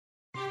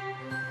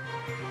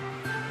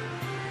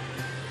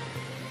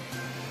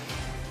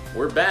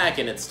We're back,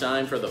 and it's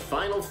time for the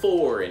Final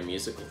Four in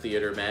Musical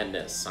Theater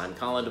Madness. I'm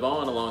Colin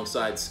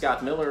alongside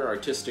Scott Miller,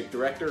 Artistic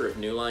Director of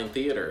New Line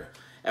Theater.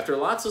 After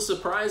lots of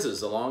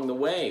surprises along the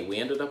way, we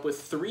ended up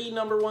with 3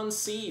 #1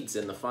 seeds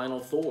in the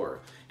Final Four,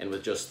 and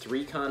with just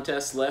 3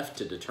 contests left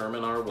to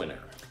determine our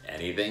winner.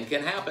 Anything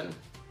can happen.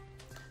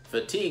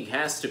 Fatigue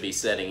has to be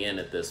setting in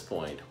at this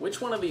point.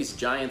 Which one of these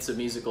giants of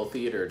musical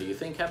theater do you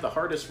think had the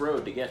hardest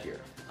road to get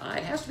here?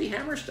 It has to be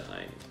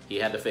Hammerstein. He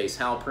had to face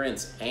Hal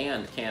Prince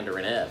and Kander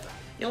and Ebb.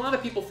 A lot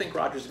of people think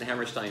Rodgers and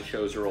Hammerstein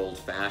shows are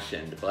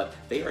old-fashioned, but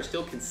they are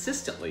still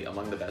consistently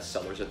among the best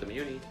sellers at the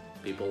Muni.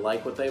 People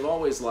like what they've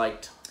always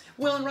liked.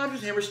 Well, and Rodgers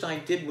and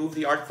Hammerstein did move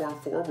the art form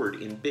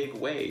forward in big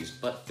ways,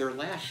 but their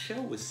last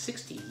show was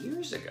 60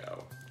 years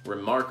ago.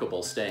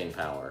 Remarkable staying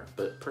power,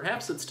 but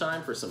perhaps it's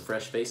time for some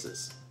fresh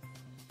faces.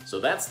 So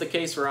that's the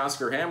case for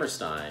Oscar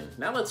Hammerstein.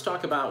 Now let's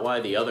talk about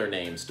why the other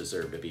names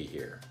deserve to be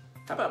here.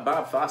 How about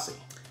Bob Fosse?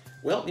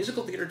 Well,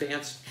 musical theater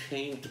dance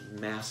changed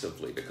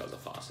massively because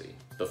of Fosse.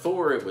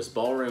 Before, it was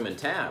ballroom and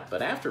tap,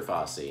 but after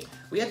Fosse,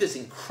 we had this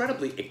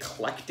incredibly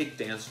eclectic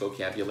dance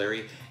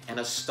vocabulary and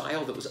a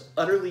style that was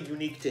utterly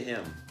unique to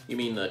him. You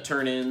mean the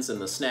turn-ins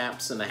and the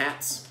snaps and the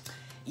hats?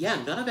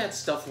 Yeah, none of that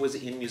stuff was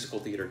in musical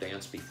theater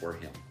dance before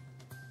him.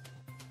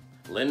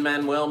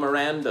 Lin-Manuel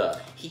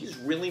Miranda. He's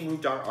really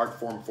moved our art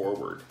form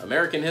forward.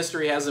 American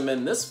history hasn't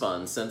been this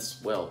fun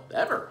since, well,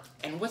 ever.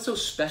 And what's so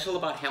special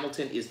about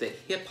Hamilton is that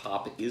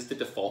hip-hop is the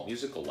default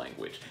musical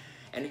language.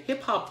 And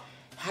hip-hop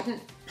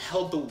hadn't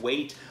held the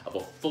weight of a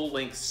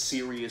full-length,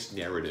 serious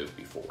narrative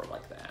before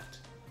like that.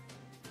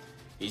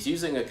 He's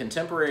using a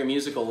contemporary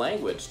musical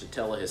language to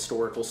tell a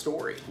historical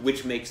story.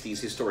 Which makes these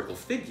historical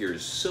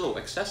figures so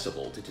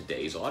accessible to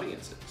today's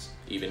audiences.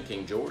 Even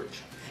King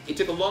George. It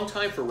took a long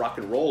time for rock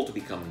and roll to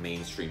become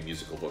mainstream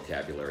musical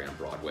vocabulary on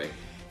Broadway,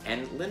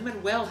 and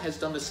Lin-Manuel has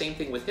done the same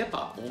thing with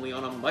hip-hop, only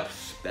on a much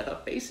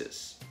sped-up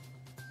basis.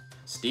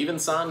 Stephen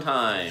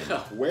Sondheim.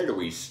 Where do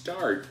we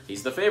start?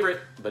 He's the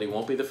favorite, but he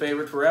won't be the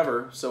favorite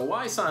forever, so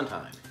why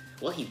Sondheim?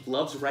 Well, he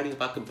loves writing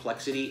about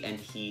complexity, and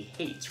he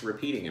hates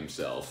repeating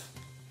himself.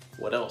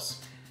 What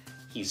else?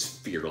 He's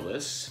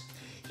fearless.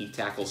 He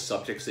tackles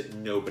subjects that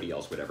nobody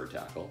else would ever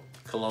tackle.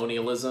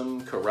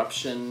 Colonialism,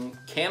 corruption,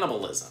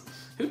 cannibalism.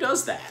 Who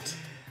does that?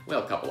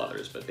 Well, a couple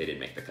others, but they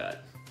didn't make the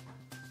cut.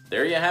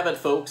 There you have it,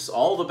 folks.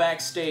 All the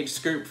backstage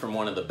scoop from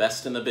one of the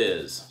best in the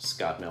biz,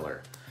 Scott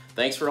Miller.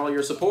 Thanks for all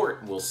your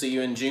support. We'll see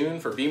you in June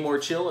for Be More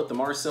Chill at the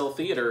Marcel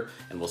Theater,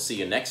 and we'll see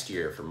you next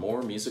year for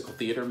more musical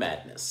theater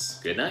madness.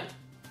 Good night.